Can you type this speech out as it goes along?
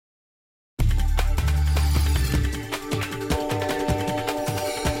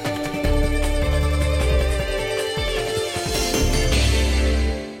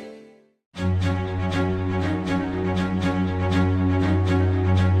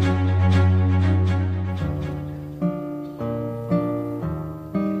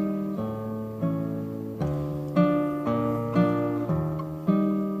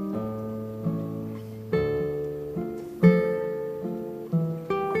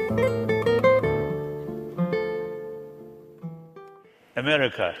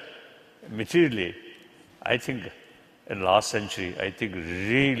America, materially, I think in the last century, I think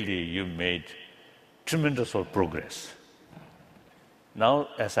really you made tremendous progress. Now,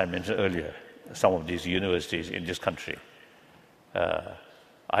 as I mentioned earlier, some of these universities in this country,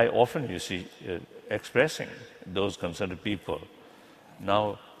 I often, expressing those concerned people,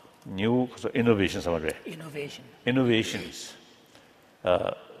 now new innovations are there. Innovations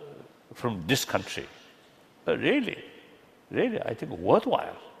from this country. Really, I think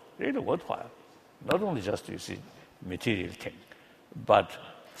worthwhile, really worthwhile. Not only just, material thing, but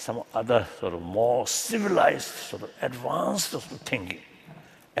some other sort of more civilized, sort of advanced sort of thinking,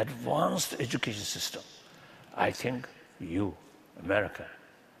 advanced education system. I think you, America,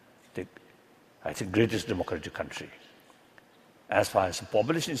 I think greatest democratic country. As far as the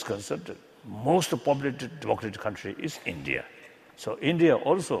population is concerned, the most populated democratic country is India. So India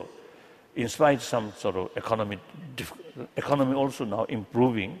also, in spite of some sort of economy also now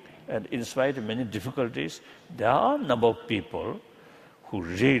improving, and in spite of many difficulties, there are a number of people who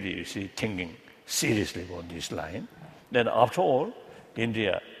really, thinking seriously about this line. Then after all,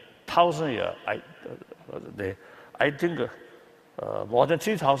 India, 1,000 years, I think more than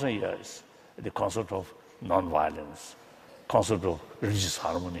 3,000 years, the concept of non-violence, concept of religious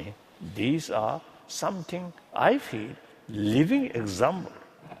harmony, these are something I feel living example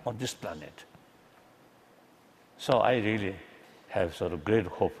on this planet. So I really have sort of great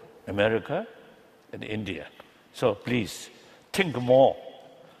hope, America and India. So please think more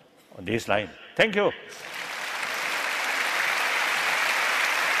on this line. Thank you.